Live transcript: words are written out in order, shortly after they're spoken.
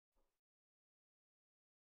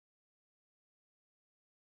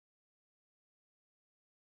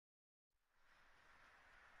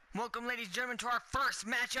Welcome, ladies and gentlemen, to our first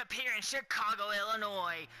matchup here in Chicago,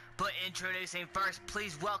 Illinois. But introducing first,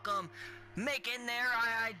 please welcome, making their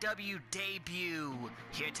IIW debut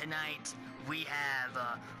here tonight, we have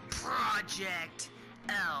Project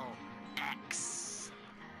LX.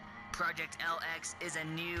 Project LX is a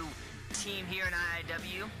new team here in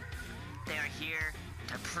IIW. They are here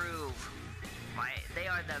to prove why they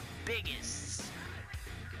are the biggest,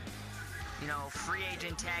 free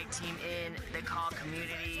agent tag team in the call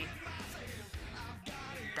community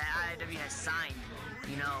that IIW has signed.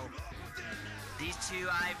 These two,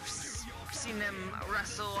 I've seen them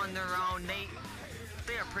wrestle on their own.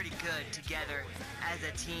 They are pretty good together as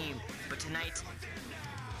a team, but tonight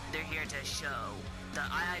they're here to show the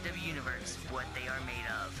IIW universe what they are made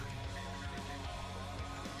of.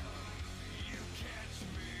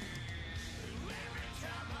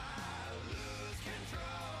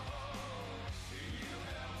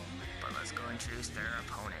 But let's go introduce their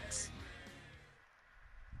opponents.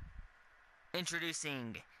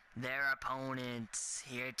 Introducing their opponents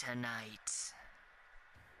here tonight.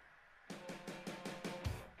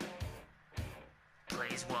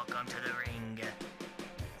 Please welcome to the ring,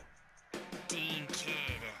 Dean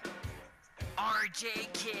Kid,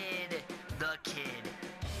 RJ Kid, the Kid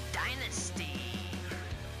Dynasty.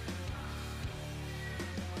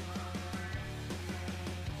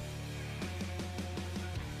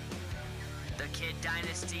 The Kid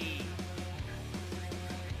Dynasty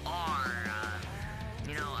are,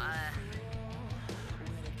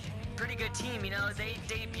 pretty good team. They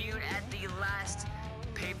debuted at the last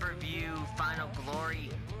pay-per-view Final Glory.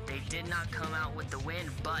 They did not come out with the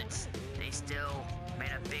win, but they still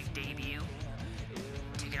made a big debut,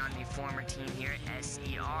 taking on the former team here at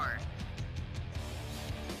SER.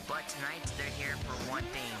 But tonight, they're here for one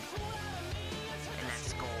thing, and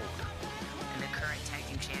that's gold. And the current tag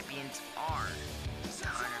team champions are the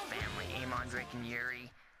Hunter family. Amon, Drake, and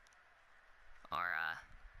Yuri are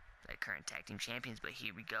the current tag team champions. But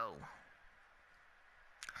here we go.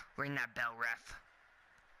 Ring that bell, ref.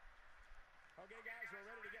 Okay, guys, we're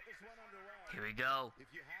ready to get this one underway. Here we go.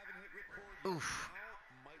 If you haven't hit record Oof.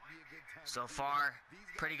 now, might be a good time. So far,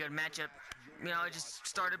 pretty good matchup. It just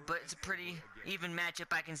started, but it's a pretty even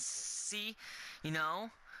matchup I can see.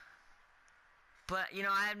 But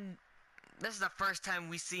this is the first time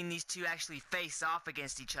we've seen these two actually face off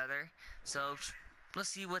against each other. So let's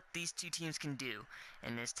see what these two teams can do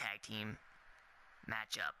in this tag team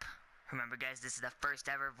matchup. Remember, guys, this is the first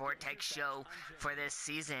ever Vortex show for this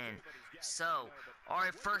season. So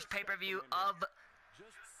our first pay-per-view of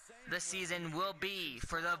the season will be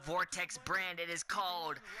for the Vortex brand. It is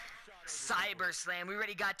called Cyber Slam. We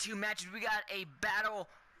already got two matches. We got a battle,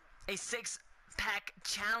 a six-pack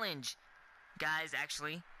challenge. Guys,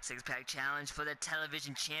 actually, six-pack challenge for the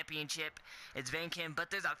television championship. It's Vankin,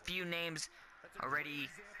 but there's a few names already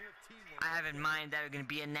I have in mind that are going to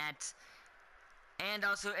be in that. And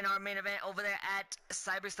also in our main event over there at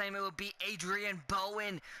CyberSlam, it will be Adrian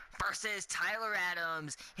Bowen versus Tyler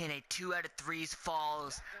Adams in a 2 out of 3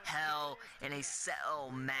 falls hell in a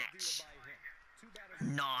cell match.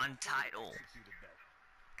 Non-title.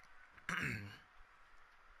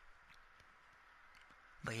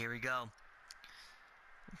 But here we go.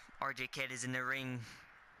 RJ Kid is in the ring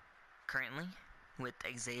currently with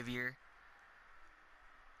Xavier.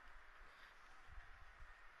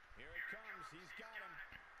 Here it comes. He's got him.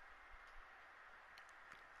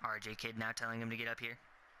 RJ Kid now telling him to get up here.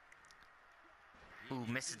 Ooh,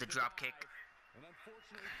 misses the drop kick. And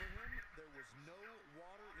unfortunately for him, there was no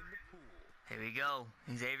water in the pool. Here we go.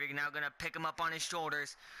 Xavier now gonna pick him up on his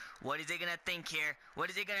shoulders. What is he gonna think here?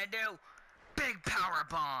 What is he gonna do? Big power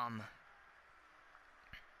bomb.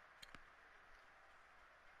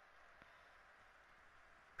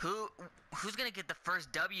 Who's gonna get the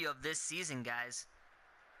first W of this season, guys?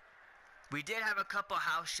 We did have a couple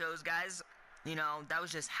house shows, guys. That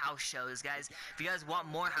was just house shows, guys. If you guys want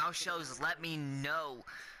more house shows, let me know,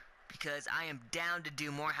 because I am down to do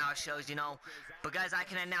more house shows, But guys, I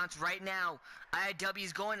can announce right now, IIW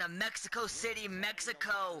is going to Mexico City,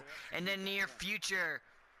 Mexico in the near future.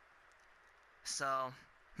 So,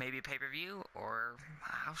 maybe a pay-per-view or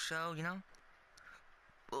a house show,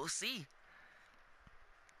 We'll see.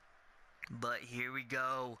 But here we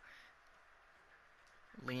go.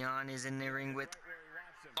 Leon is in the ring with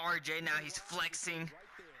RJ. Now he's flexing.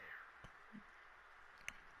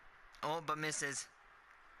 Oh, but misses.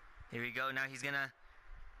 Here we go. Now he's gonna...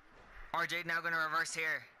 RJ now gonna reverse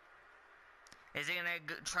here. Is he gonna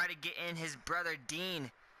try to get in his brother Dean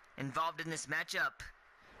involved in this matchup?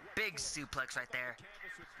 Big suplex right there.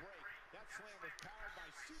 That slam was powered by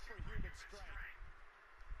superhuman strength.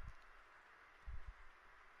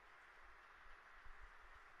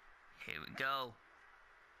 Here we go.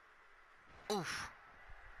 Oof.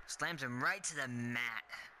 Slams him right to the mat.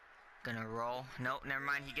 Gonna roll. Nope, never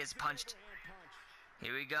mind. He gets punched.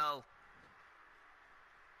 Here we go.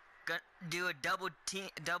 Gonna do a double team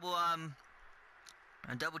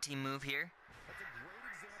move here.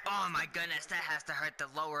 Oh my goodness, that has to hurt the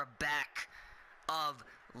lower back of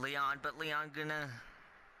Leon, but Leon gonna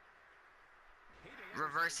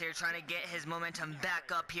reverse here, trying to get his momentum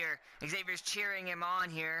back up here. Xavier's cheering him on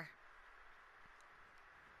here.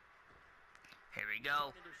 Here we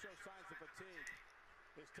go.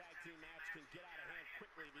 This tag team match can get out of hand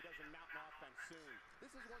quickly if he doesn't mount an offense soon.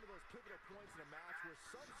 This is one of those pivotal points in a match where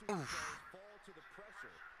some superstars fall to the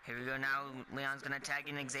pressure. Here we go now. Leon's gonna tag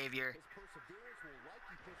in Xavier. His perseverance will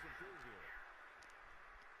likely push him through here.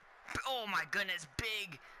 Oh my goodness,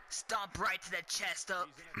 big stomp right to the chest up.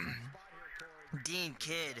 Dean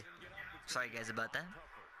Kidd. Sorry guys about that.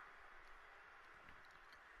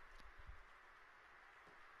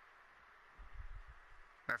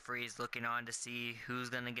 Referee's looking on to see who's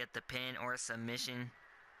gonna get the pin or submission.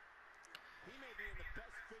 He may be in the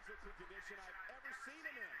best physical condition I've ever seen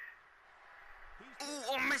him in.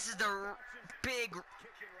 Ooh, oh, misses the big,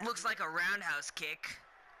 looks like a roundhouse kick.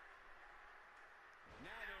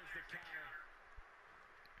 Now there's the counter.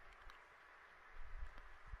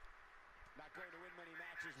 Not going to win many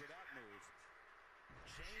matches with that move.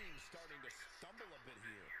 James starting to stumble a bit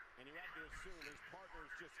here. And you have to assume his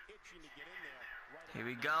partner's just itching to get in there. Here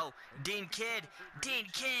we go. Dean Kidd. Dean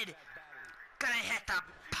Kidd. Gonna hit the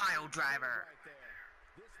pile driver.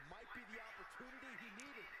 This might be the opportunity he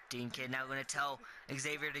needed. Dean Kidd now gonna tell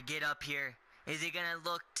Xavier to get up here. Is he gonna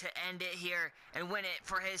look to end it here and win it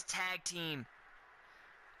for his tag team?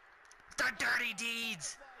 The Dirty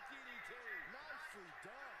Deeds.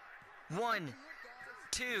 Nicely done. 1,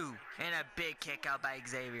 2, and a big kick out by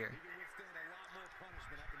Xavier. He can withstand a lot more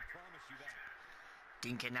punishment, I can promise you that.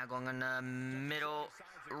 Dean Kidd now going on the middle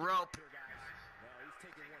rope. Here, guys. Well, he's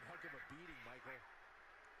taking one heck of a beating, Michael.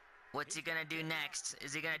 What's he gonna do next?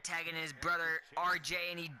 Is he gonna tag in his brother RJ?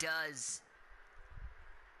 And he does.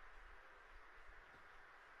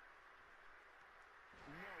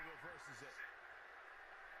 No, reverses it.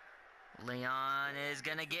 Leon is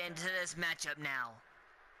gonna get into this matchup now.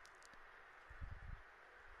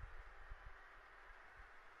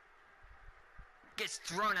 Gets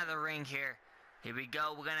thrown out of the ring here. Here we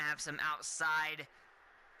go. We're gonna have some outside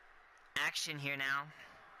action here now.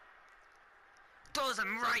 Throws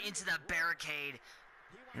him right into the barricade.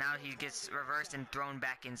 Now he gets reversed and thrown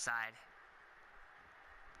back inside.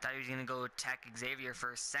 Thought he was gonna go attack Xavier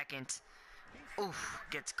for a second. Oof,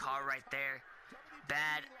 gets caught right there.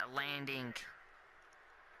 Bad landing.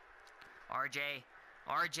 RJ.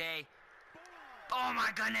 Oh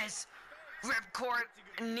my goodness. Ripcord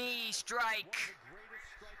knee strike. Greatest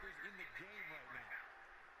strikers in the game right now.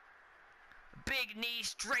 Big knee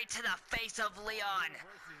straight to the face of Leon.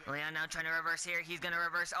 Leon now trying to reverse here. He's going to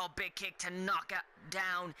reverse. Oh, big kick to knock out,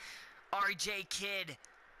 down RJ Kidd.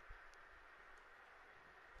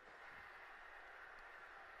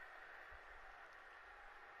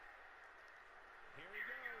 Here he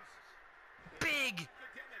goes. Big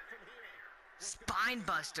spine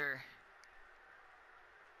buster.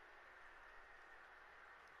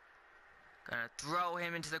 Gonna throw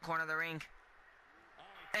him into the corner of the ring.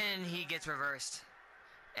 And he gets reversed.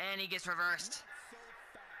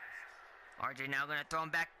 RJ now gonna throw him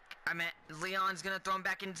back. Leon's gonna throw him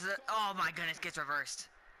back into the... Oh my goodness, gets reversed.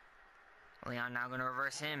 Leon now gonna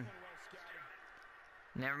reverse him.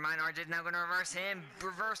 Never mind, RJ's now gonna reverse him.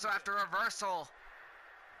 Reversal after reversal.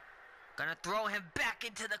 Gonna throw him back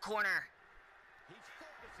into the corner. He's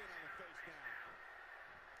focusing on the face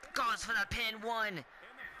now. Goes for the pin. 1.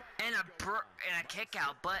 And a kick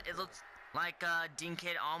out, but it looks like Dean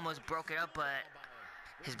Kidd almost broke it up, but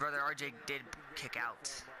his brother RJ did kick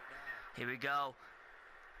out. Here we go.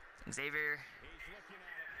 Xavier.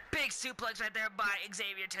 Big suplex right there by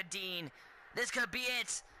Xavier to Dean. This could be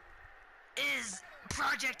it. Is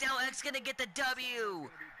Project LX gonna get the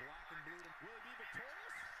W?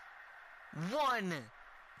 1,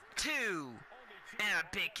 2, and a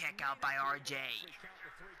big kick out by RJ.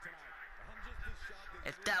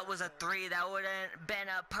 If that was a 3, that would have been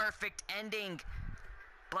a perfect ending.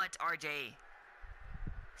 But RJ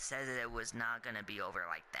says that it was not going to be over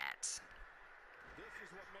like that. This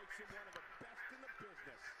is what makes him one of the best in the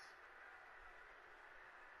business.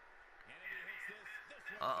 And if he hits this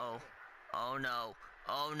one's Uh-oh. over. Oh, no.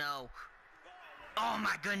 Oh, no. Oh,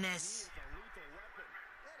 my goodness. He is a lethal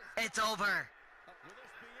weapon. It's over. Will this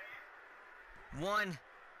be it? 1,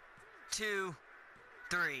 2,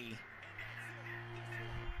 3.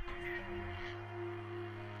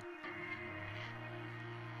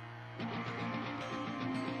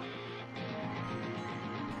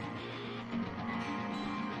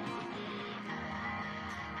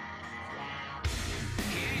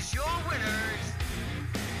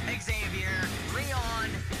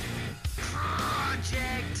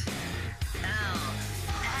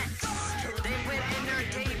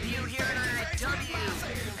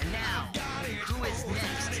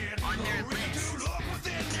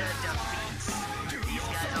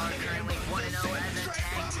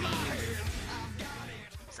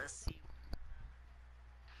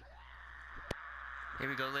 Here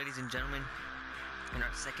we go, ladies and gentlemen, in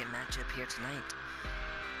our second matchup here tonight.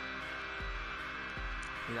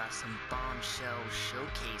 We got some bombshell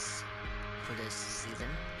showcase for this season.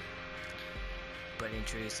 But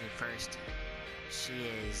introducing first, she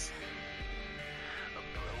is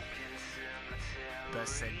the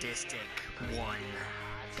sadistic one,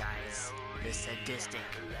 guys. The sadistic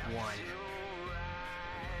one.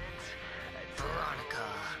 Veronica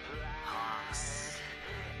Haas.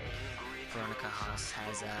 Veronica Haas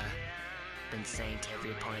has been saying to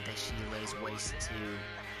every opponent that she lays waste to.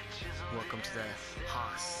 Welcome to the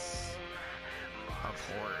Haas of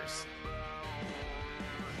horrors.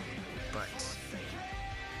 But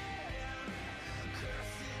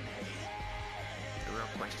the real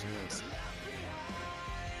question is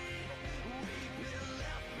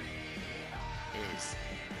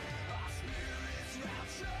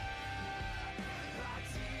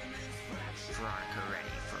Veronica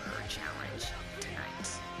ready for her challenge tonight?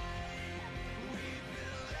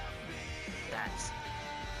 That's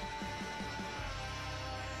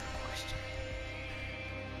the question.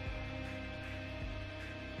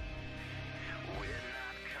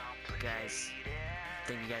 Guys,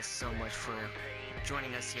 thank you guys so much for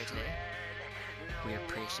joining us here today. We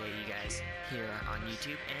appreciate you guys here on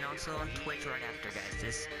YouTube and also on Twitch right after, guys.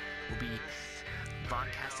 This will be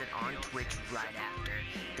broadcasted on Twitch right after.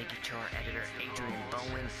 Thank you to our editor, Adrian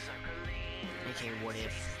Bowen, aka What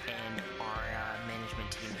If, and our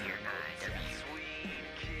management team here in IW.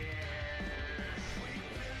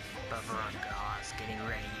 But Veronica Haas getting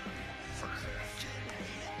ready for her match.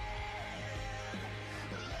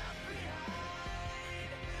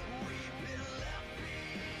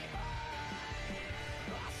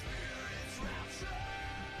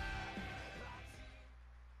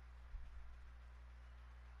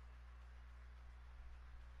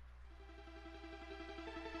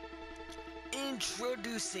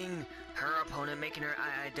 Introducing her opponent, making her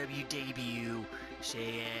IIW debut.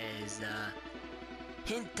 She is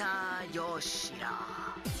Hinta Yoshida.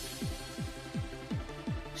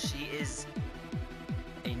 She is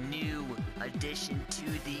a new addition to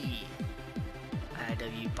the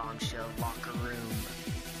IIW Bombshell locker room.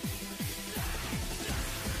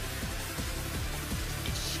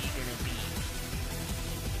 Is she gonna be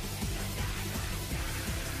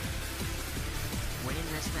winning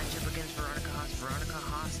this matchup against Veronica Haas? Veronica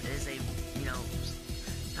Haas is a,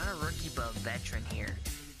 not a rookie, but veteran here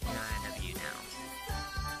in IW now.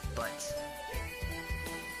 But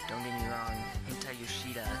don't get me wrong, Hinta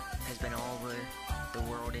Yoshida has been all over the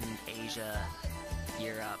world in Asia,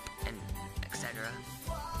 Europe, and etc.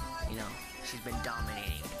 She's been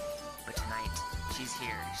dominating. But tonight, she's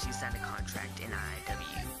here. She signed a contract in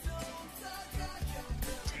IW.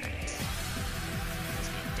 Tonight, let's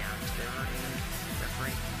get down to the ring.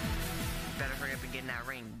 Referee, better hurry up and get in that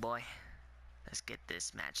ring, boy. Let's get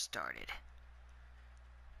this match started.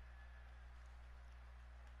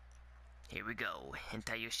 Here we go.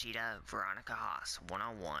 Hinta Yoshida, Veronica Haas,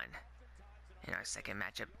 one-on-one. In our second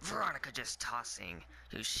matchup, Veronica just tossing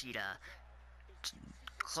Yoshida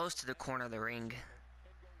close to the corner of the ring.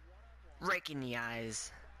 Raking the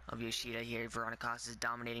eyes of Yoshida here. Veronica Haas is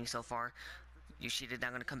dominating so far. Yoshida now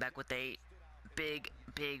going to come back with a big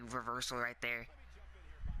reversal right there.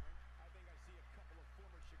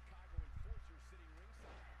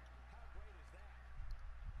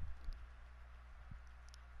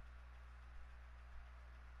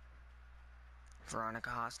 Veronica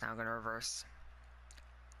Haas now going to reverse.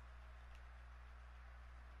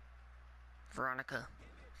 Veronica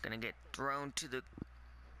going to get thrown to the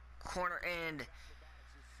corner and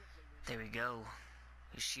there we go.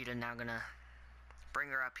 Yoshida now going to bring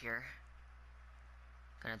her up here.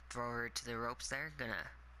 Going to throw her to the ropes there. Going to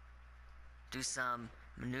do some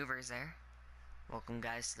maneuvers there. Welcome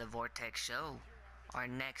guys to the Vortex show. Our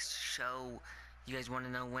next show, you guys want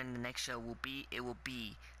to know when the next show will be? It will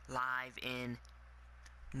be live in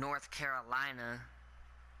North Carolina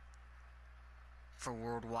for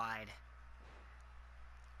Worldwide.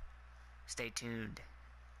 Stay tuned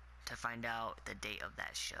to find out the date of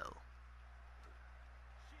that show.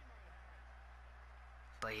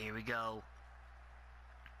 But here we go.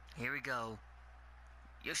 Here we go.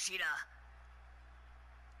 Yoshida.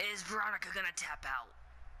 Is Veronica gonna tap out?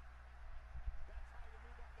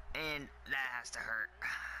 And that has to hurt.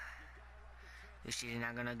 Yoshida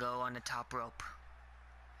now gonna go on the top rope.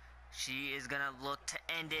 She is gonna look to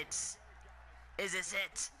end it. Is this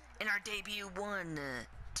it? In our debut, 1,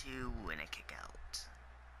 2, and a kick out.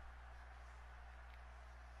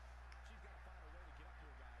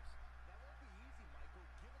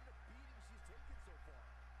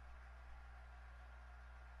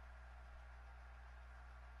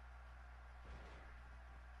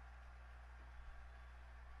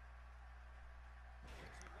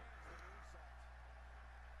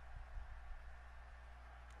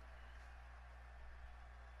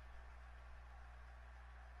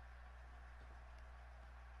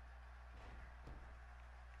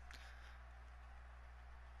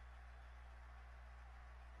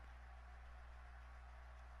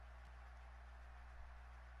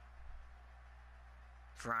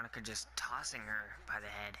 Veronica just tossing her by the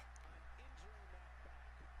head.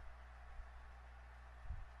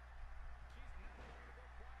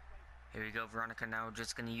 Here we go, Veronica now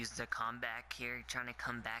just going to use the comeback here, trying to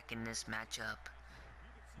come back in this matchup.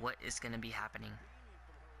 What is going to be happening?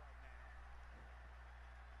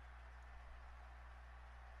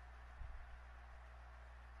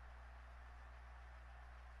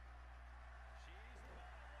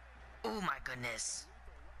 Oh my goodness.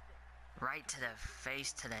 Right to the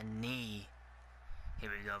face, to the knee. Here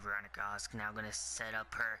we go, Veronica Haas now going to set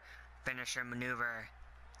up her finisher maneuver.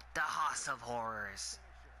 The Haas of Horrors.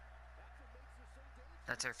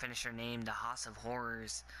 That's her finisher name, the Haas of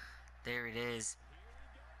Horrors. There it is.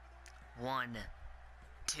 1,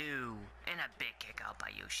 2, and a big kick out by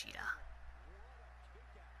Yoshida.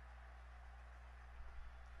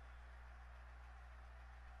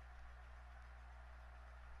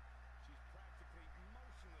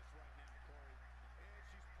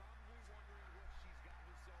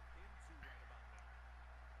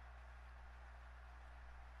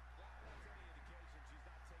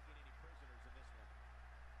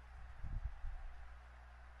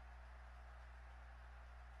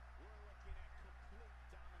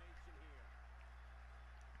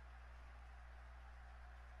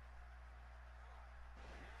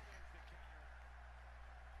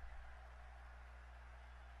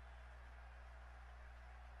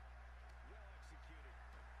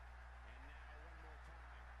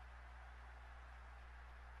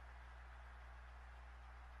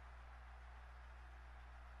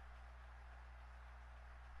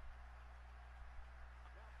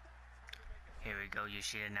 Here we go,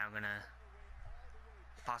 Yoshida now gonna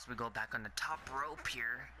possibly go back on the top rope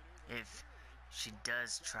here if she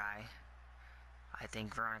does try. I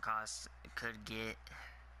think Veronica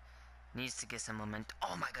needs to get some momentum.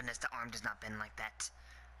 Oh my goodness, the arm does not bend like that.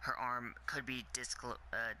 Her arm could be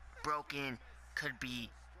broken, could be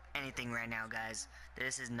anything right now, guys.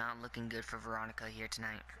 This is not looking good for Veronica here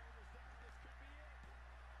tonight.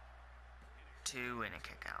 2 and a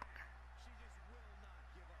kick out.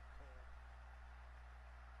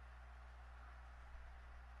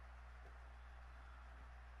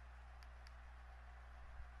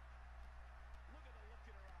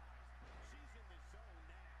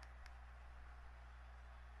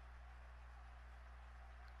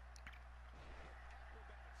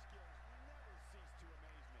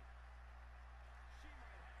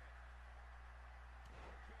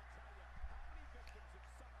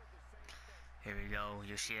 Here we go,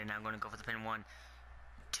 Yoshida now going to go for the pin. 1,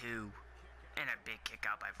 2, and a big kick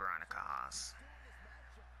out by Veronica Haas.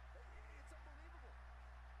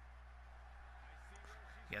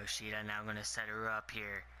 Yoshida now going to set her up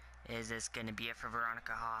here. Is this going to be it for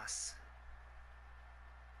Veronica Haas?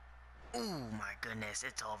 Oh my goodness,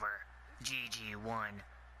 it's over. GG. 1,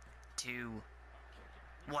 2.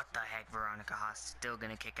 What the heck, Veronica Haas still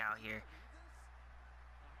going to kick out here.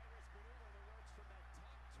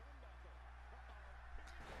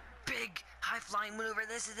 Big high flying maneuver.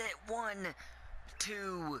 This is it. 1,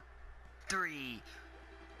 2, 3.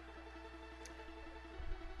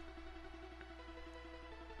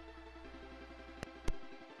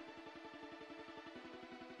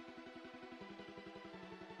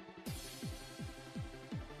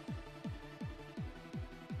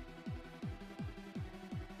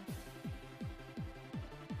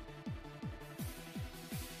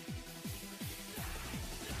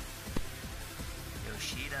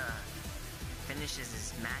 Yoshida finishes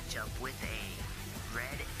his matchup with a red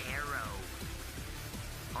arrow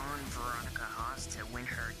on Veronica Haas to win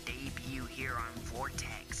her debut here on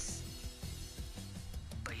Vortex.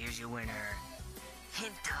 But here's your winner,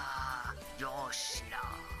 Hinta Yoshida.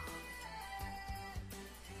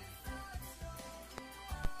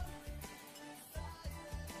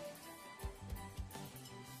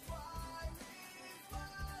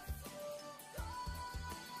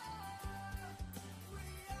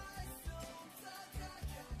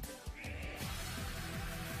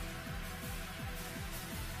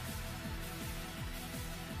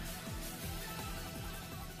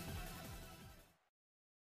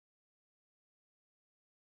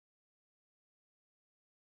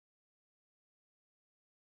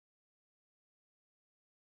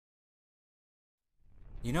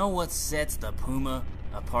 You know what sets the puma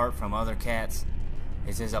apart from other cats?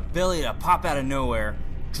 It's his ability to pop out of nowhere,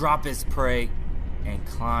 drop his prey, and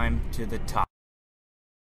climb to the top.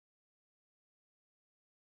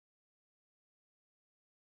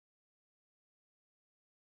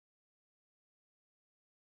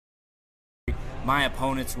 My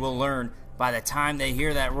opponents will learn by the time they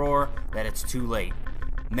hear that roar that it's too late.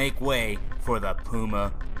 Make way for the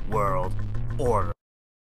Puma World Order.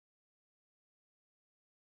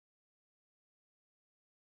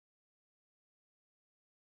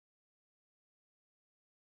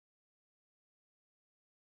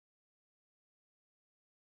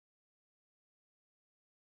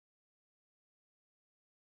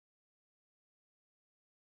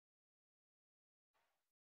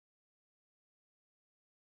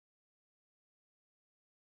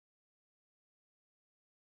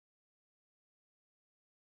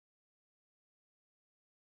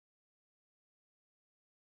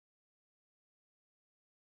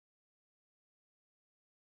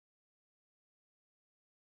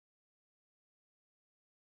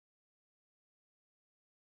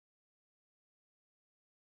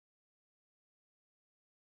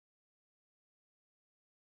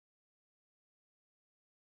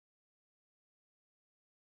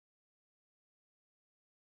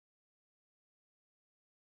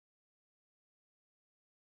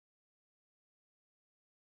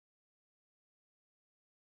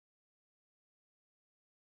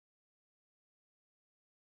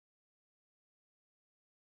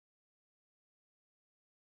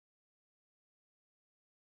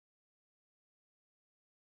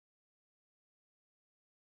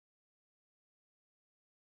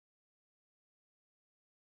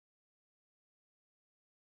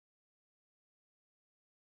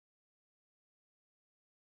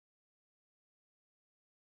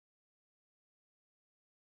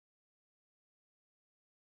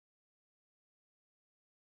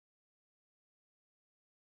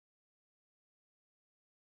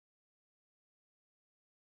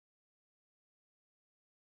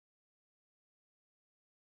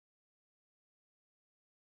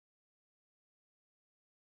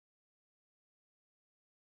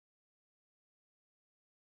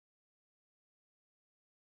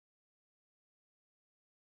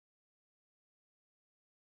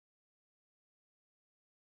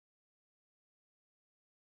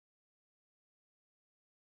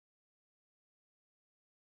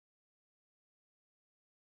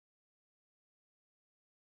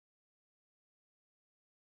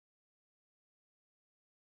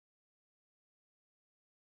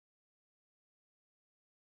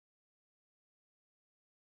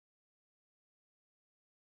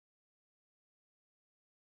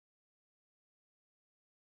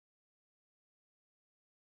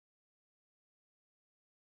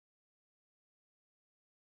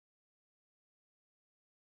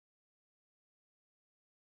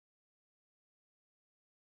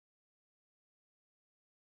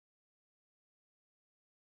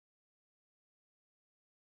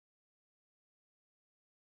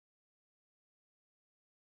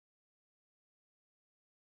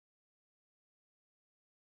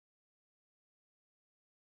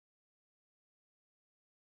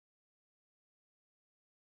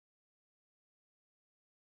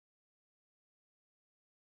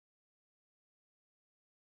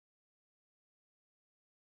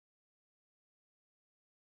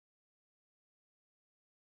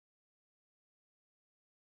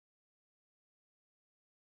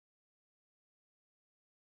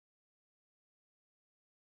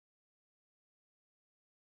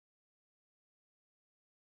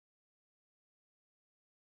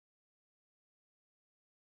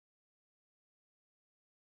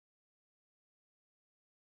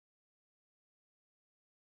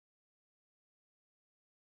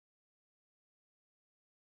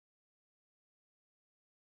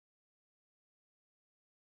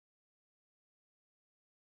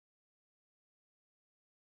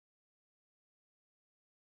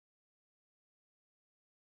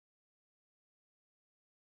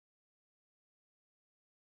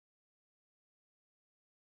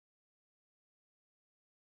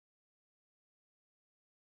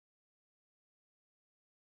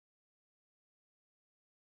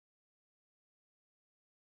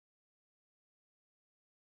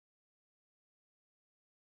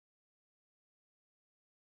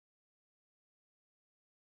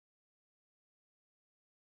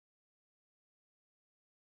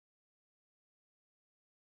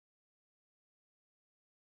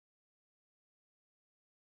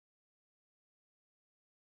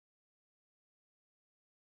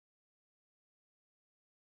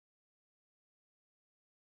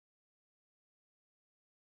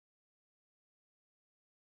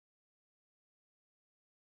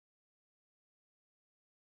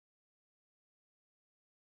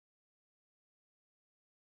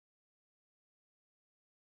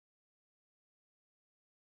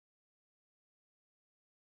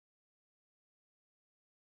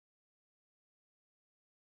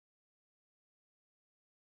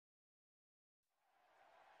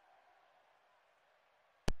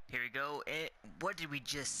 Here we go. What did we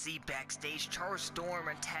just see backstage? Charles Storm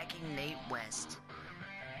attacking Nate West.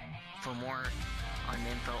 For more on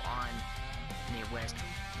info on Nate West,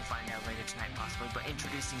 we'll find out later tonight possibly. But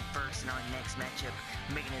introducing first in our next matchup,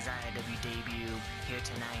 making his IIW debut here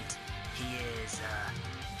tonight, he is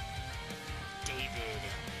David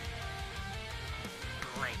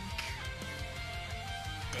Blake.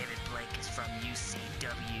 David Blake is from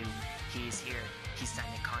UCW. He is here. He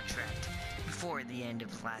signed a contract before the end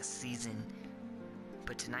of last season.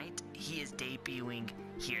 But tonight, he is debuting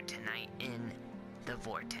here tonight in the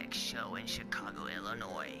Vortex show in Chicago,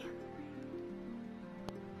 Illinois.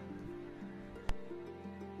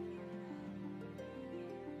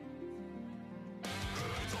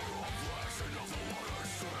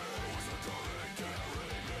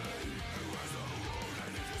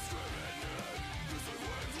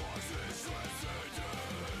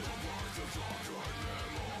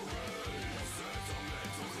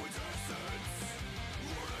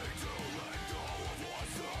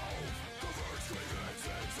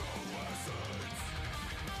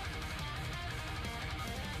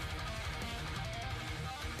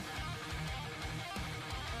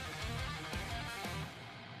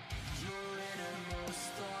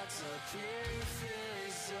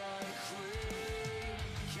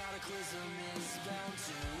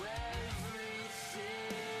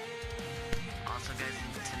 Also, guys,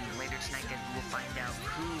 later tonight, guys, we'll find out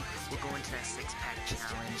who will go into that six-pack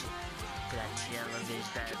challenge for that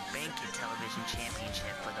Banking Television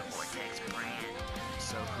Championship for the Vortex brand.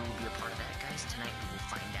 So, who will be a part of that, guys? Tonight, we will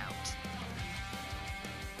find out.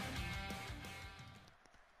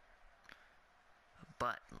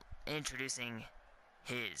 But introducing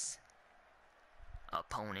his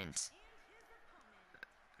opponent,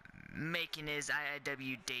 making his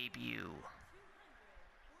IIW debut,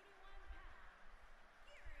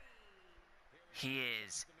 he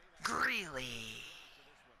is Greeley.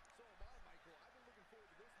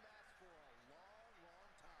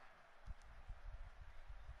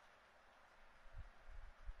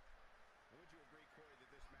 Would you agree, Corey, that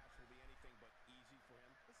this match will be anything but easy for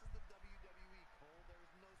him? This is the WWE, Cole. There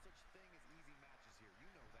is no such thing as easy matches here. You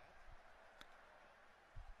know that.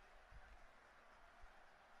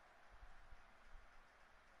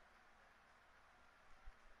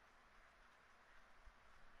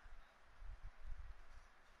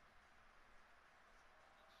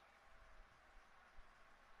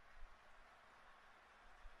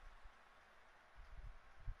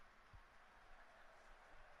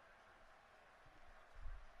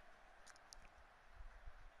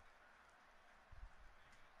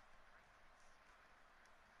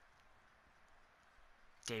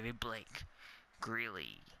 David Blake,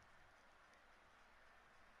 Greeley.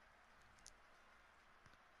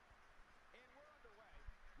 And we're underway.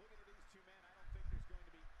 Looking at these two men, I don't think there's going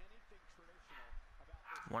to be anything traditional about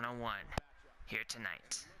this One-on-one matchup. here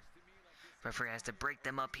tonight. Referee has to break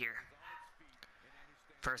them up here.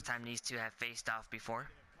 First time these two have faced off before.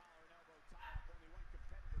 Only one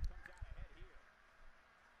competitor comes out ahead here.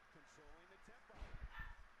 Controlling the tempo.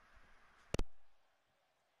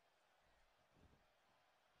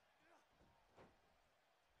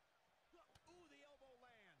 Ooh, the elbow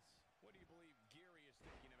lands. What do you believe Geary is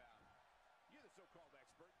thinking about? You're the so-called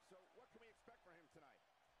expert, so what can we expect from him tonight?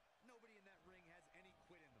 Nobody in that ring has any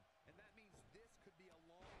quit in them, and that means this could be a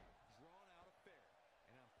long, drawn-out affair,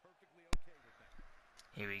 and I'm perfectly okay with that.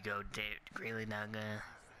 Here we go, Greeley not gonna.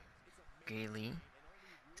 Greeley.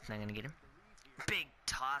 It's not gonna get him. Big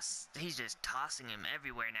toss. He's just tossing him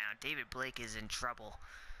everywhere now. David Blake is in trouble.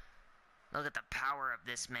 Look at the power of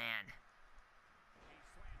this man.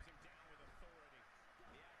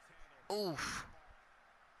 Oof.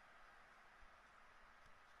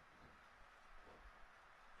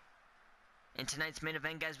 In tonight's main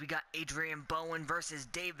event, guys, we got Adrian Bowen versus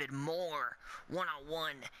David Moore.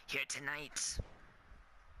 One-on-one here tonight.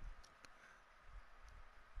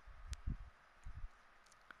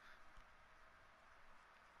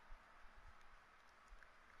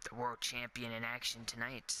 The world champion in action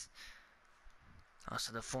tonight.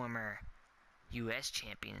 Also, the former U.S.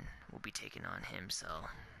 champion will be taking on him, so.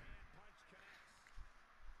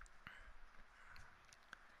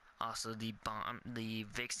 Also, the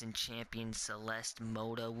Vixen champion Celeste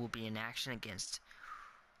Moda will be in action against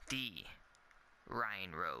the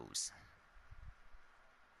Ryan Rose.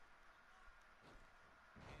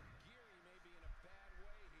 And Geary may be in a bad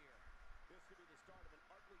way here. This could be the start of an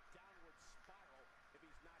ugly downward spiral if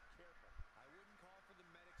he's not careful. I wouldn't call for the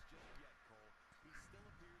medics just yet, Cole. He still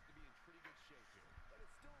appears to be in pretty good shape here. But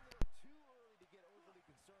it's still a little too early to get overly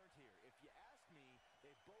concerned here. If you ask me,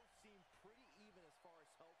 they both seem pretty even as far as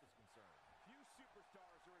health is concerned. Few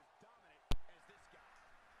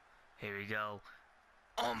Here we go.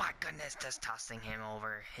 Oh my goodness, just tossing him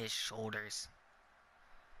over his shoulders.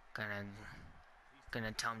 Gonna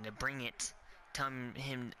tell him to bring it. Tell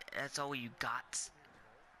him that's all you got.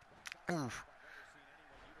 Oof.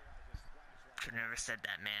 Should have never said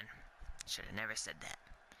that, man. Should have never said that.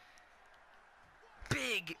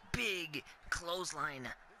 Big clothesline.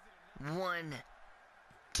 1,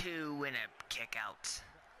 2, and a kick out.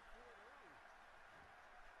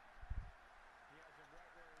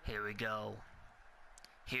 Here we go.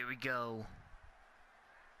 Here we go.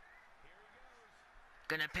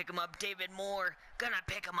 Gonna pick him up, David Moore. Gonna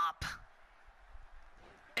pick him up.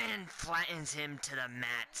 And flattens him to the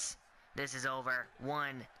mat. This is over.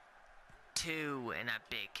 1, 2, and a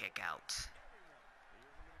big kick out.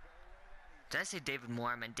 Did I say David Moore?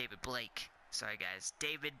 I meant David Blake. Sorry, guys.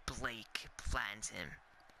 David Blake flattens him.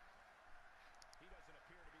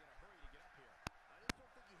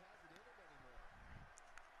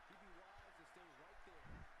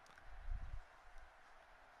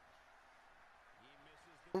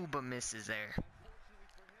 Uba misses there.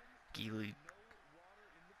 Geely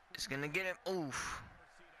is gonna get him. Oof.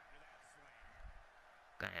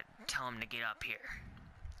 Gonna tell him to get up here,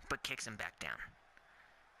 but kicks him back down.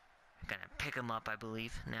 Gonna pick him up, I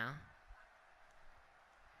believe, now.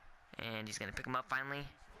 And he's gonna pick him up finally.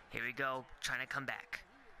 Here we go. Trying to come back.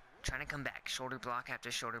 Trying to come back. Shoulder block after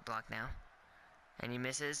shoulder block now. And he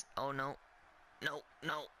misses. Oh no. No,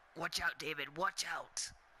 no. Watch out, David. Watch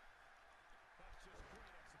out.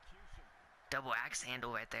 Double axe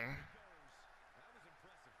handle right there.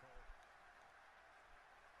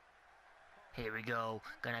 Here we go.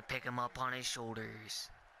 Gonna pick him up on his shoulders.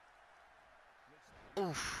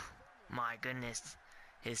 Oof. My goodness.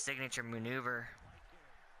 His signature maneuver.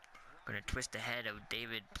 Gonna twist the head of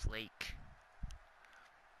David Blake.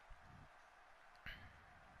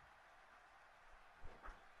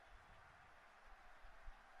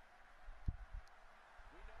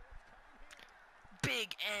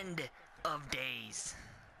 Big end of days.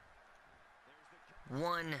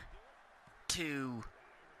 1, 2,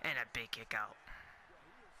 and a big kick out.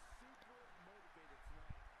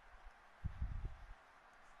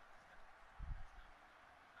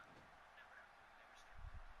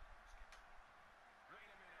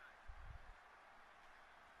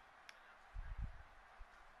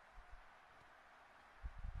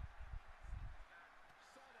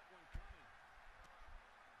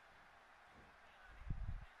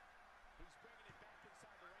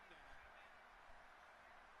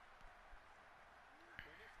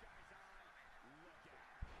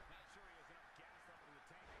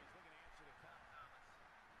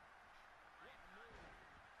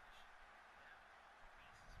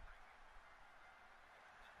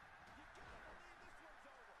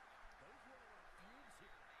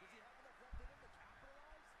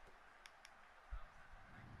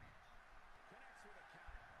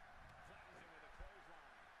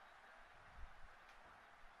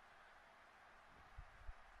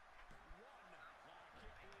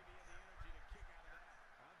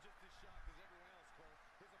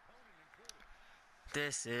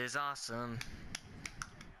 This is awesome.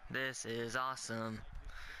 This is awesome.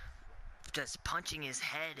 Just punching his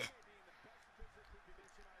head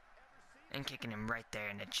and kicking him right there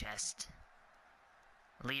in the chest.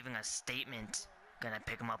 Leaving a statement. Gonna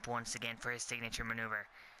pick him up once again for his signature maneuver.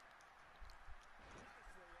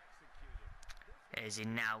 Is he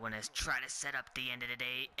now gonna try to set up the end of the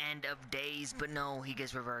day, end of days, but no, he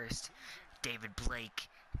gets reversed. David Blake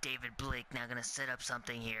now gonna set up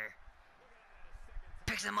something here.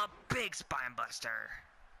 Picks him up, big spine buster.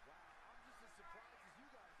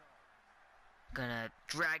 Gonna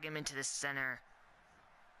drag him into the center.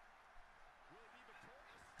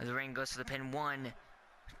 The ring goes for the pin. 1,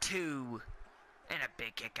 2, and a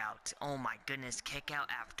big kick out. Oh my goodness, kick out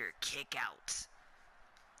after kick out.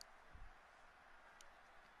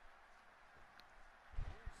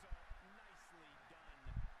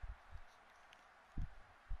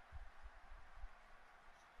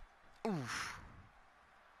 Oof.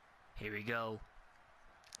 Here we go.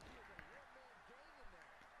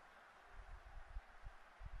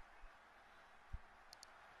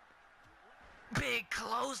 Big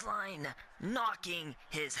clothesline, knocking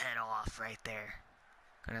his head off right there.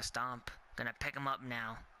 Gonna stomp, gonna pick him up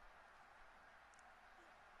now.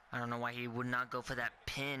 I don't know why he would not go for that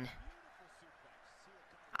pin.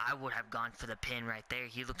 I would have gone for the pin right there.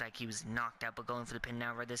 He looked like he was knocked out, but going for the pin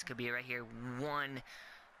now, right? This could be it right here. 1,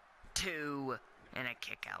 2, and a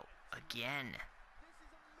kick out again.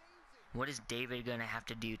 What is David gonna have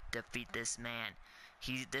to do to defeat this man?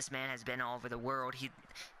 This man has been all over the world.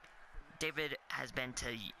 David has been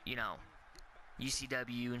to, you know,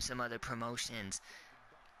 UCW and some other promotions.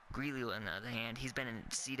 Greeley, on the other hand, he's been in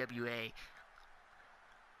CWA,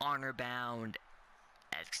 Honor Bound,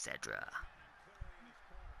 etc.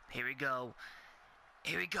 Here we go.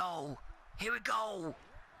 Here we go. Here we go.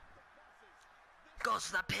 Goes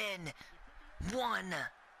for the pin. 1,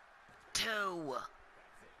 2,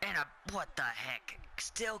 and a, what the heck?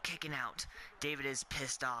 Still kicking out. David is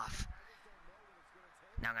pissed off.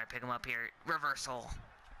 Now I'm going to pick him up here. Reversal.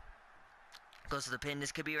 Goes to the pin.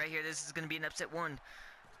 This could be right here. This is going to be an upset. 1,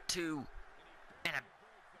 2, and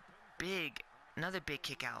another big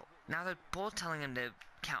kick out. Now they're both telling him to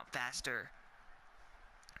count faster.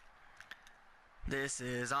 This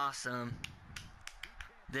is awesome.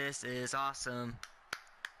 This is awesome.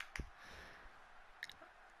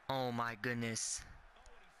 Oh my goodness.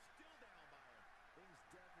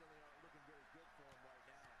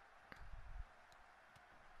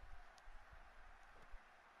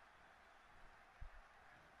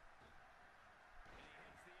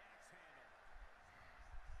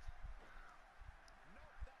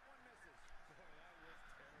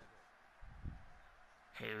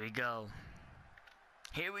 Here we go.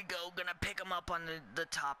 Here we go. Gonna pick him up on the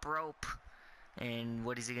top rope. And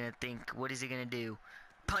what is he gonna think? What is he gonna do?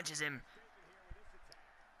 Punches him.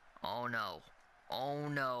 Oh no. Oh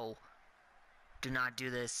no. Do not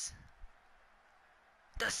do this.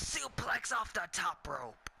 The suplex off the top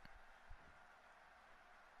rope.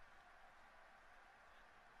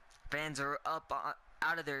 Fans are up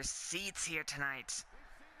out of their seats here tonight.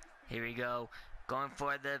 Here we go. Going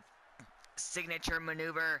for the signature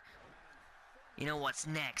maneuver. You know what's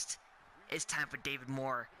next? It's time for David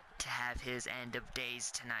Moore to have his end of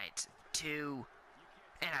days tonight. 2,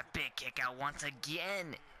 and a big kick out once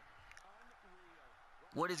again.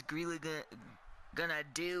 What is Greeley gonna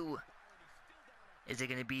do? Is it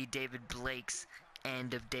gonna be David Blake's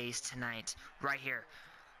end of days tonight? Right here.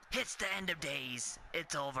 Hits the end of days.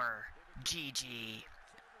 It's over. GG.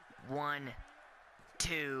 1,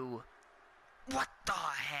 2. What the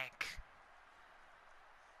heck?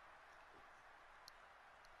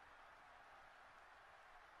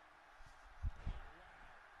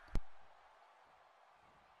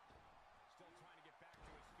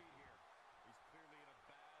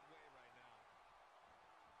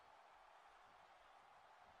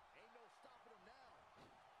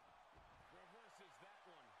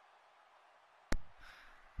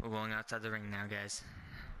 We're going outside the ring now, guys.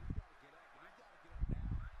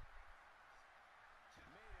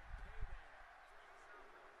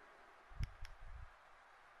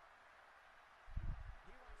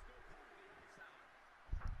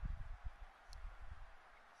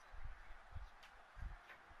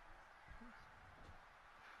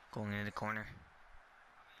 Going into the corner.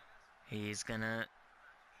 He's gonna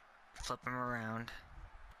flip him around.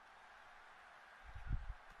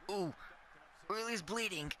 Ooh! Greeley's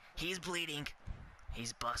bleeding. He's bleeding.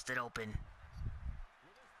 He's busted open.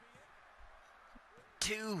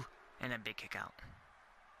 2, and a big kick out.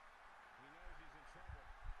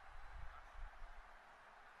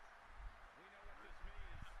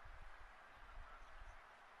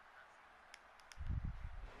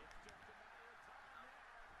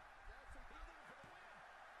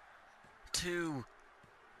 Two,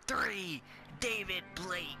 3. David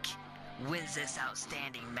Blake wins this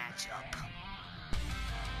outstanding matchup.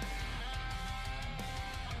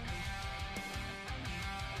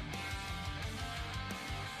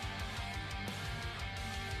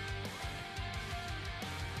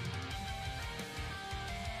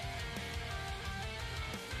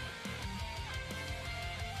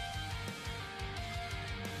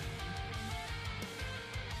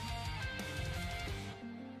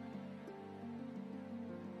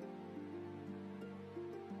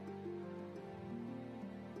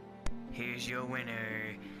 Here's your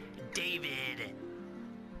winner, David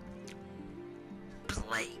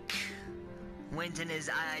Blake. Wins in his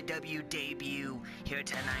IIW debut here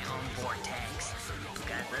tonight on Vortex.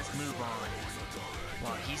 Guys, let's move on.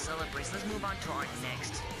 While he celebrates, let's move on to our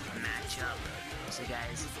next matchup. So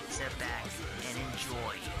guys, sit back and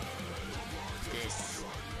enjoy this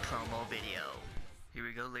promo video. Here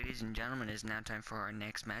we go, ladies and gentlemen. It's now time for our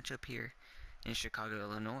next matchup here in Chicago,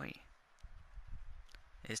 Illinois.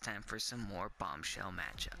 It's time for some more bombshell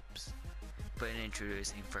matchups. But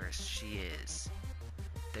introducing first, she is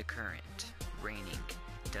the current, reigning,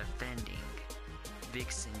 defending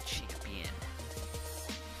Vixen champion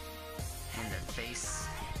and the face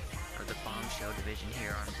of the bombshell division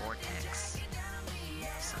here on Vortex,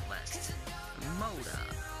 Celeste Moda.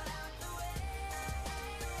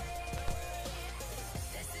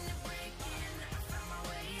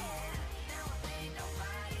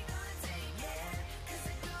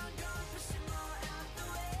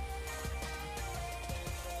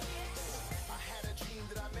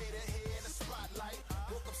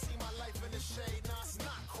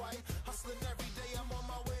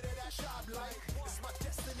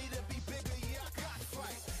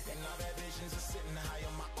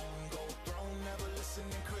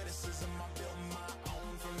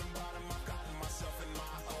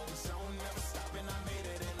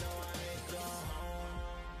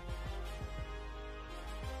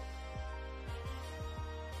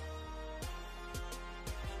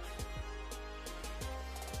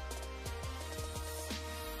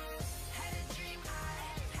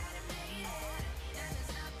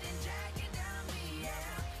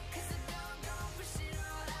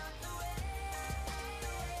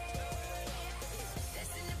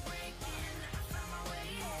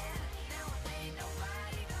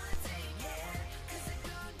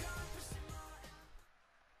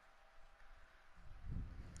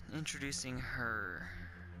 introducing her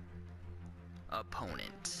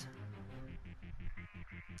opponent.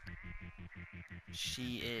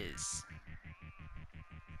 She is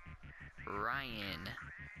Ryan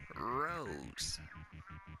Rose.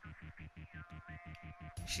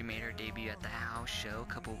 She made her debut at the house show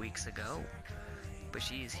a couple weeks ago, but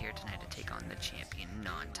she is here tonight to take on the champion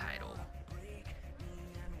non-title.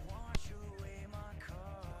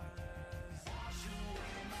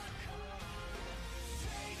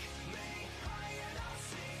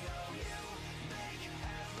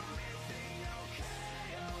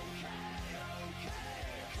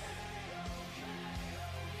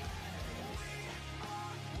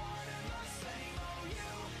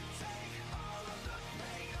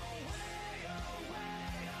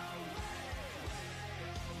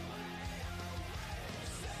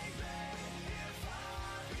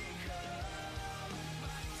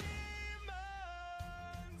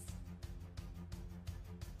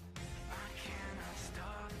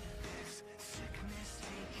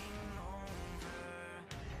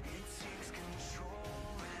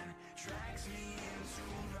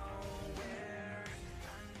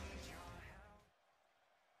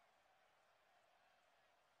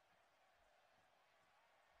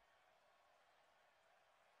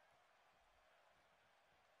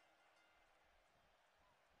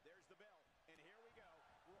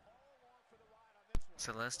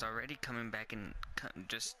 Celeste already coming back and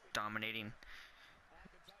just dominating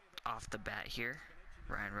off the bat here.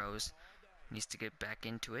 Ryan Rose needs to get back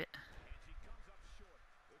into it.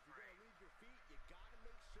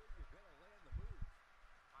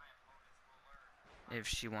 If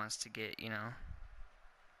she wants to get, you know,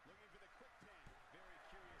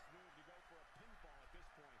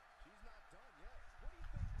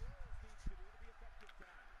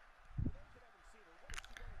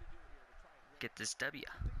 get this W.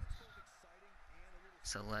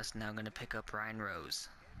 Celeste now going to pick up Ryan Rose.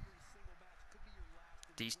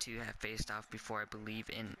 These two have faced off before, I believe,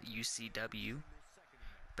 in UCW.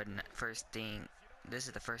 But first thing, this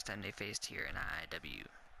is the first time they faced here in IIW.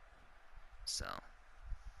 So,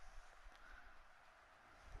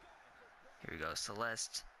 here we go,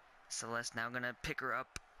 Celeste. Celeste now going to pick her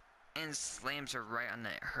up and slams her right on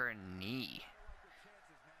her knee.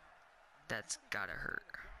 That's gotta hurt.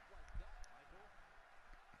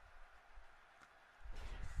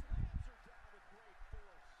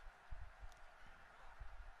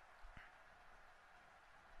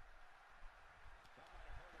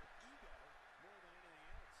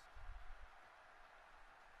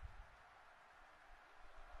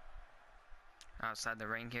 Outside the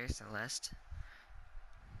ring here, Celeste.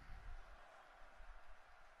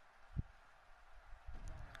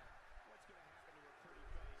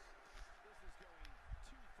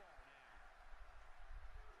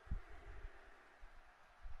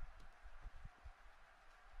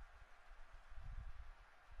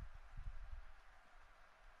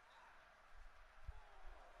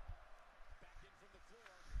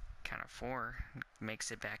 Count of 4,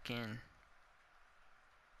 makes it back in.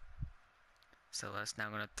 Celeste now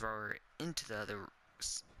going to throw her into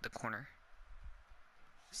the corner.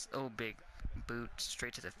 Oh, big boot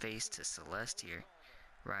straight to the face to Celeste here.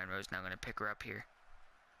 Ryan Rose now going to pick her up here.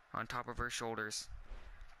 On top of her shoulders.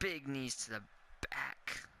 Big knees to the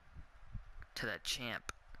back. To the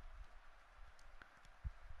champ.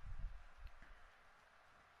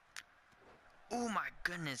 Oh my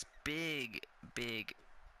goodness. Big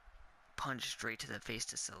punch straight to the face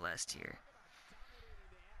to Celeste here.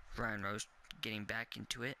 Ryan Rose getting back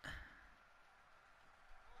into it.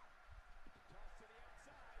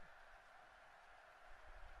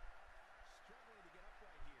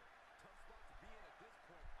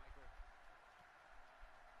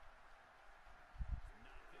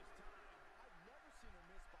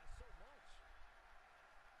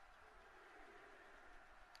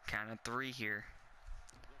 Count of 3 here.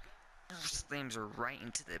 Slams her right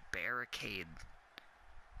into the barricade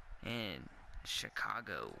in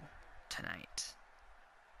Chicago tonight.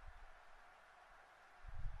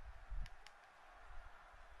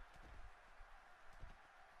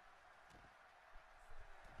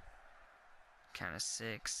 Count of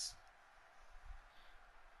 6.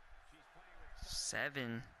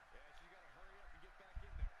 7.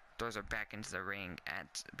 Throws her back into the ring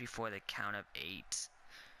before the count of 8.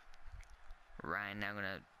 Ryan now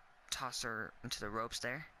gonna toss her into the ropes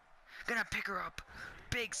there. Gonna pick her up.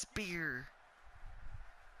 Big spear.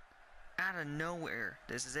 Out of nowhere.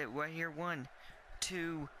 This is it right here. 1,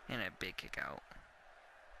 2, and a big kick out.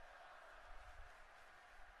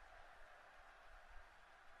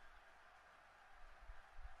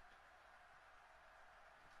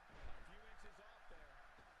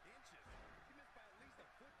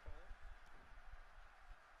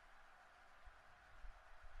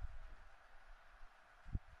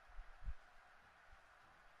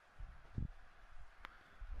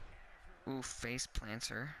 Ooh, face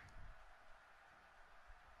planter.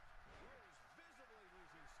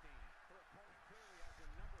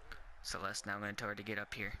 Celeste now going to try to get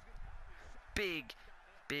up here. Big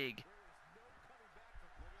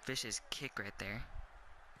vicious kick right there.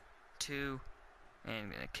 2,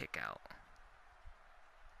 and gonna kick out.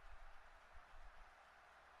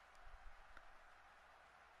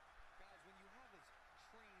 Guys, when you have as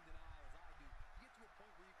trained an eye as I do, you get to a point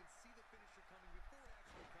where you can see the finisher coming before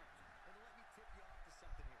it actually comes. And let me tip you off to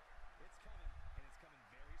something here. It's coming, and it's coming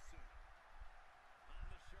very soon. On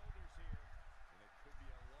the shoulders here, and it could be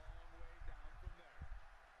a long way down from there.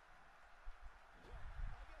 Well,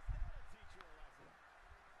 I guess that'll teach you a lesson.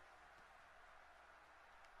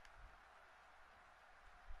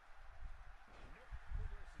 Nope,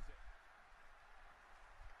 reverses it.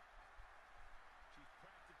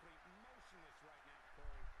 She's practically motionless right now,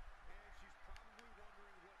 Corey. And she's probably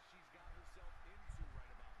wondering what she's got herself into right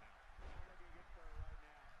about now. Not looking good for her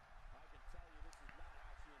right now. I can tell you this is not how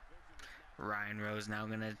she envisioned this match. Ryan Rose now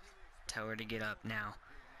gonna tell her to get up now.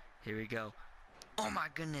 Here we go. Oh my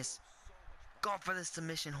goodness. Go for the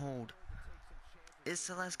submission hold. Is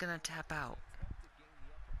Celeste gonna tap out?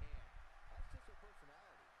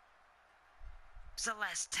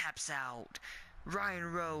 Celeste taps out.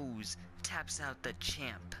 Ryan Rose taps out the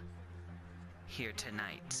champ here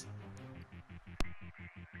tonight.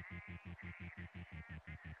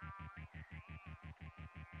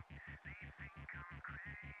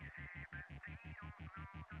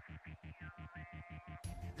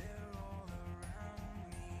 They're all around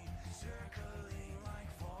me, circling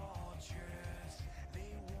like vultures.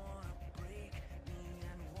 They wanna break me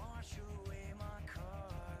and wash away my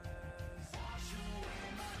colors. Wash away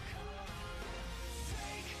my colors.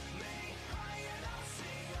 Take me higher and I'll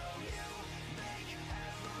sing. Oh, you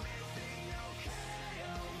make everything okay, okay,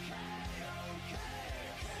 okay, okay, okay. We are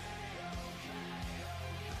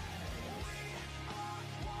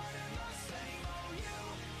one and the same. Oh,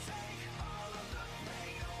 you take all of the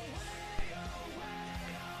pain away, away.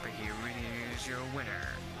 But here is your winner,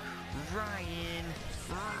 Ryan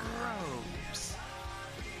Rose.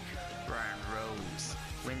 Ryan Rose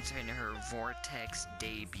wins in her Vortex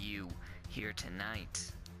debut here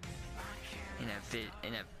tonight. In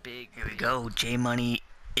a big. Here we go. J Money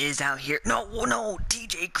is out here. No,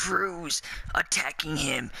 DJ Cruz attacking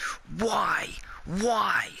him. Why?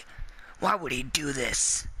 Why would he do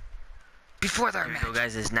this? Before their match. So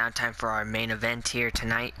guys, it's now time for our main event here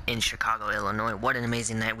tonight in Chicago, Illinois. What an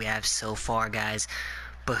amazing night we have so far, guys.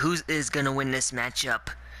 But who is going to win this matchup?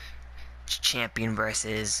 Champion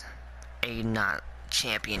versus a not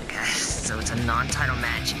champion, guys. So it's a non-title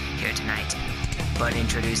match here tonight. But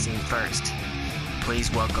introducing first, please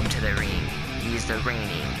welcome to the ring. He is the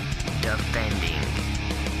reigning, defending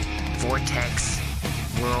Vortex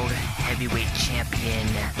World Heavyweight Champion,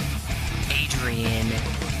 Adrian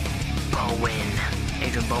Bowen.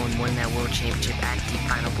 Adrian Bowen won that World Championship at the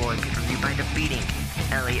Final Glory pay-per-view by defeating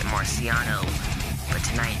Elliot Marciano. But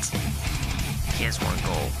tonight, he has one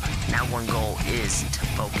goal. And that one goal is to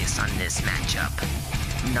focus on this matchup,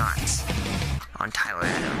 not on Tyler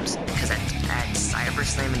Adams. Because at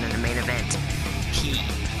SummerSlam in the main event, he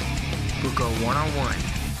will go one-on-one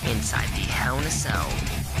inside the Hell in a Cell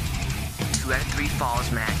 2 out of 3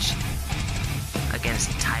 falls match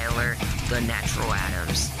against Tyler the Natural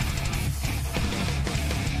Adams.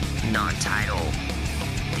 Non-title.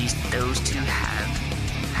 Those two have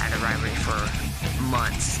had a rivalry for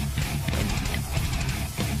months, and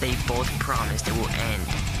they both promised it will end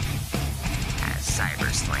at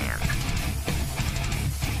SummerSlam.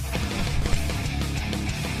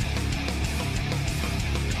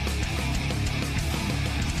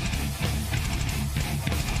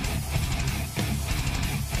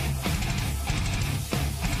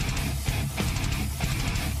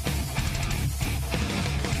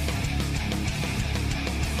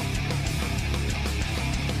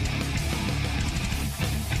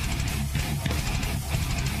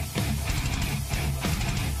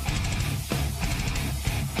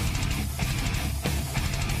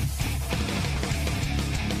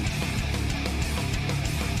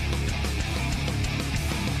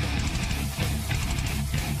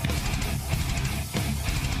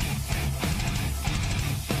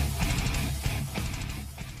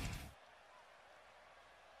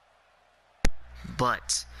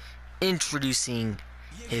 But introducing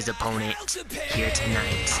his opponent here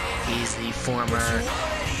tonight, he's the former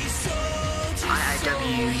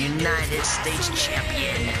IIW United States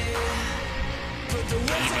Champion,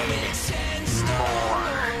 David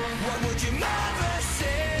Moore.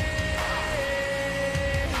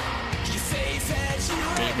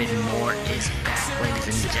 David Moore is back,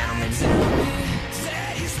 ladies and gentlemen.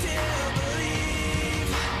 That you still believe.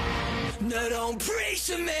 No, don't preach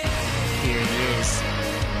to me. Here he is.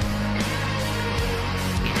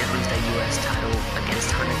 He did lose the U.S. title against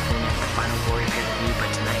Hunter Quinn at the Final Glory pay-per-view, but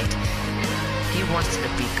tonight he wants to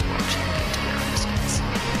defeat the world champion, to be honest, guys.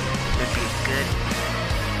 It would be a good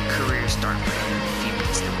career start for him if he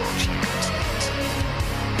beats the world champion tonight.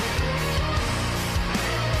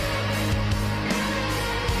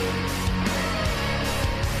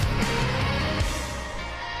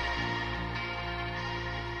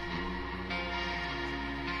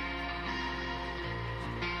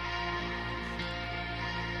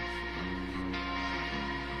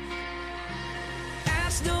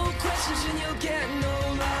 Ask no questions and you'll get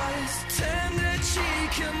no lies. Turn the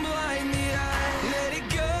cheek and blind the eye. Let it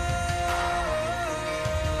go.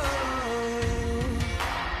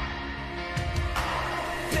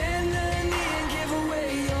 Bend the knee and give away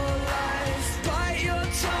your life. Bite your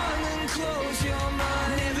tongue and close your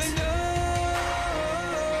mind. Never know.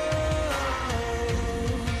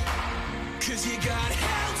 'Cause you got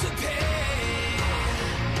hell to pay.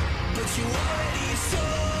 But you already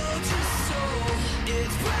sold your soul.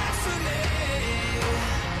 It's blasphemy,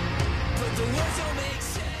 but the words don't make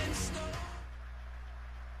sense. No.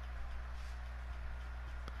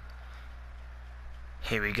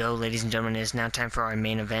 Here we go, ladies and gentlemen. It's now time for our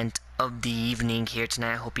main event of the evening here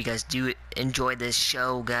tonight. I hope you guys do enjoy this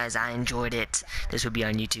show, guys. I enjoyed it. This will be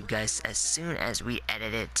on YouTube, guys, as soon as we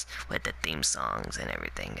edit it with the theme songs and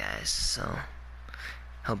everything, guys. So,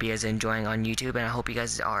 hope you guys are enjoying on YouTube, and I hope you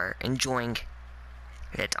guys are enjoying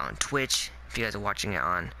it on Twitch. If you guys are watching it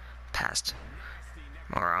on past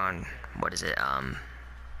or on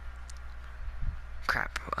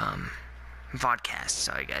vodcast.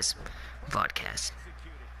 Sorry, guys, vodcast.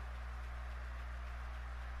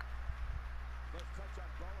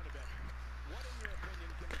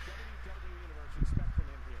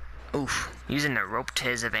 Oof, using the rope to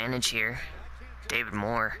his advantage here. David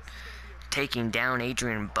Moore taking down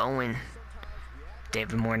Adrian Bowen.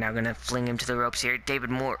 David Moore now gonna fling him to the ropes here. David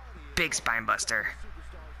Moore, big spine buster.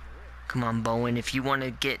 Come on, Bowen, if you want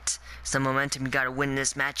to get some momentum, you gotta win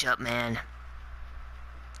this matchup, man.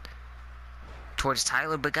 Towards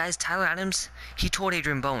Tyler, but guys, Tyler Adams, he told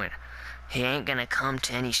Adrian Bowen he ain't gonna come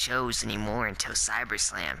to any shows anymore until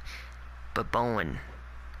SummerSlam. But Bowen,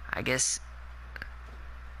 I guess,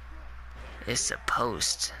 is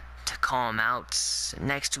supposed to call him out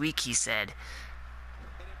next week, he said.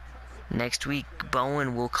 Next week,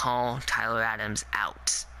 Bowen will call Tyler Adams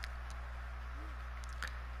out.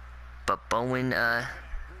 But Bowen,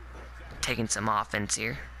 taking some offense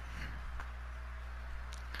here.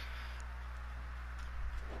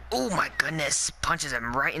 Oh my goodness, punches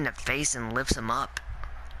him right in the face and lifts him up.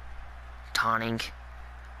 Taunting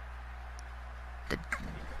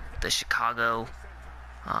the Chicago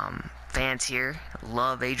fans here.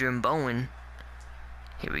 Love Adrian Bowen.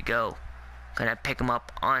 Here we go. Gonna pick him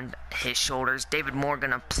up on his shoulders. David Moore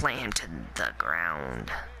gonna plant him to the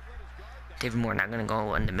ground. David Moore not gonna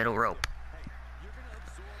go on the middle rope.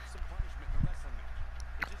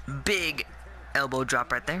 Big elbow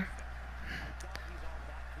drop right there.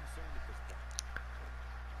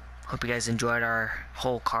 Hope you guys enjoyed our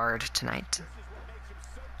whole card tonight.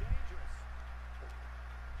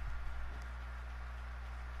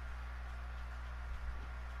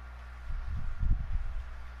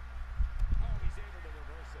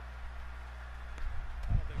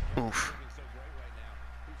 Oof.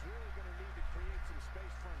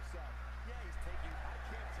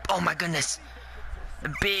 Oh my goodness.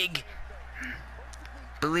 The big,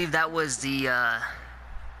 believe that was the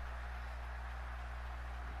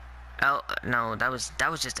oh no, that was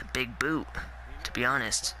just a big boot, to be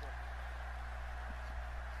honest.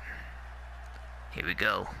 Here we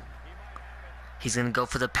go. He's gonna go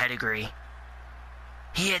for the pedigree.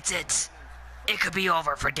 He hits it. It could be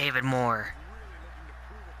over for David Moore.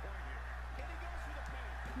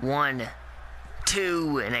 1,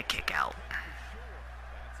 2, and a kick out.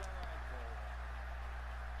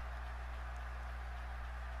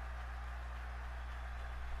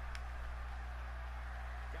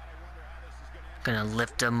 Gonna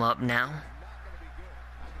lift him up now.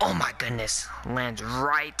 Oh my goodness. Lands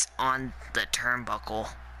right on the turnbuckle.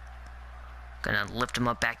 Gonna lift him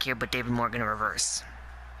up back here, but David Moore gonna reverse.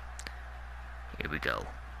 Here we go.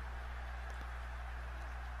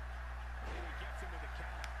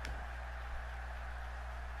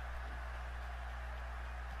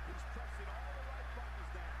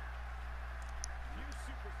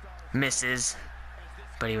 Misses,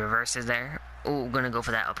 but he reverses there. Oh, gonna go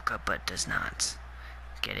for that uppercut, but does not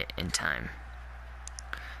get it in time.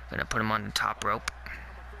 Gonna put him on the top rope.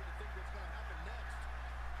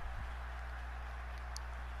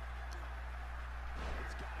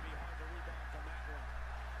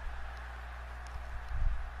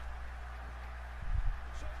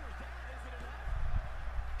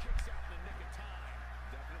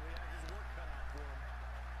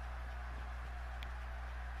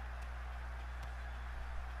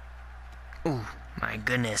 Ooh, my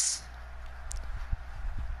goodness.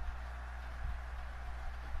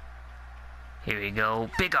 Here we go.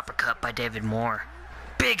 Big uppercut by David Moore.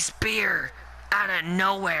 Big spear out of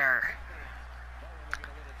nowhere.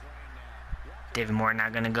 David Moore now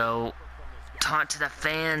gonna go taunt to the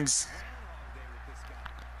fans.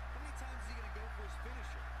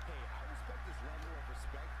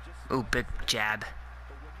 Ooh, big jab.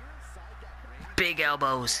 Big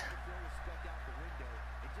elbows.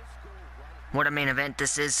 What a main event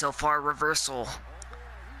this is so far. Reversal.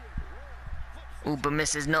 Ooh, but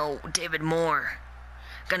misses. No, David Moore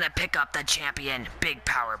gonna pick up the champion. Big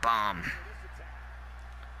power bomb.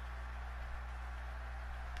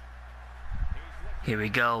 Here we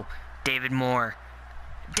go. David Moore.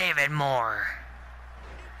 David Moore.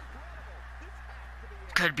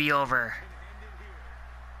 Could be over.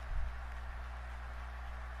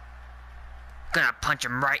 Gonna punch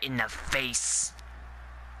him right in the face.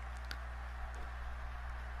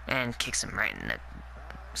 And kicks him right in the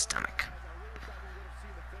stomach.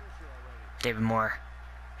 David Moore.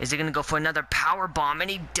 Is he gonna go for another power bomb? And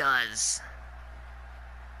he does.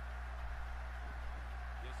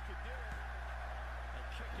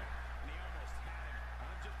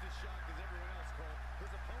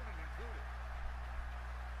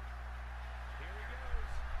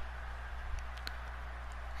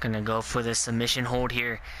 Gonna go for the submission hold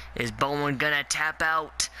here. Is Bowen gonna tap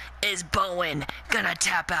out? Is Bowen gonna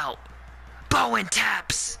tap out? Bowen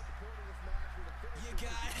taps!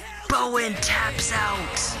 Bowen taps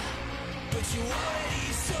out! But you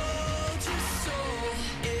already sold your soul.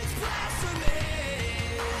 It's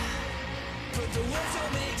blasphemy. But the words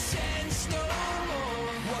don't make sense no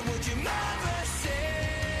more. What would your mother say?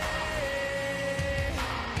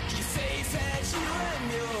 Your faith has you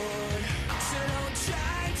immured. So don't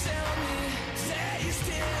try and tell me that you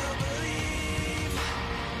still believe.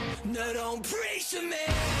 No, don't preach to me.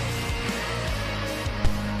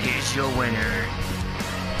 Here's your winner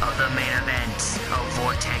of the main event of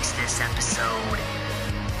Vortex this episode,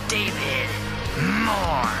 David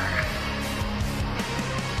Moore.